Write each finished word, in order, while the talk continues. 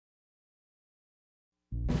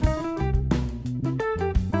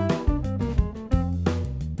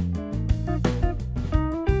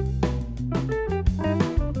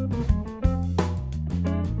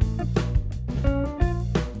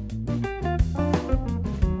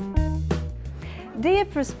Dear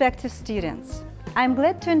prospective students, I'm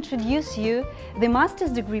glad to introduce you the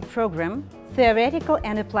master's degree program, Theoretical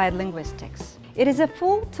and Applied Linguistics. It is a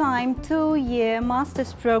full-time 2-year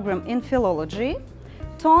master's program in philology,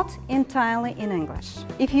 taught entirely in English.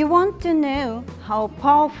 If you want to know how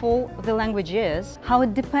powerful the language is, how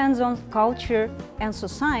it depends on culture and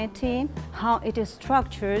society, how it is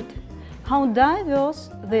structured, how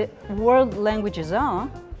diverse the world languages are,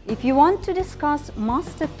 if you want to discuss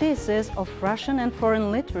masterpieces of Russian and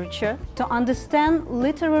foreign literature to understand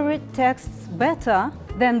literary texts better,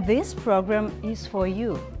 then this program is for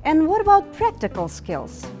you. And what about practical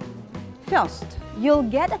skills? First, you'll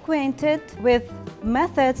get acquainted with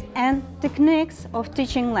methods and techniques of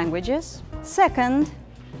teaching languages. Second,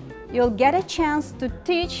 you'll get a chance to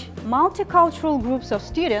teach multicultural groups of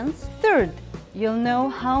students. Third, you'll know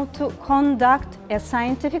how to conduct a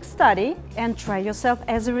scientific study and try yourself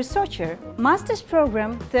as a researcher. Master's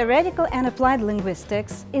program, Theoretical and Applied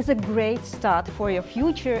Linguistics, is a great start for your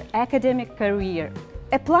future academic career.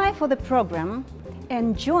 Apply for the program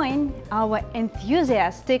and join our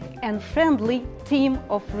enthusiastic and friendly team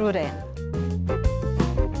of RUDN.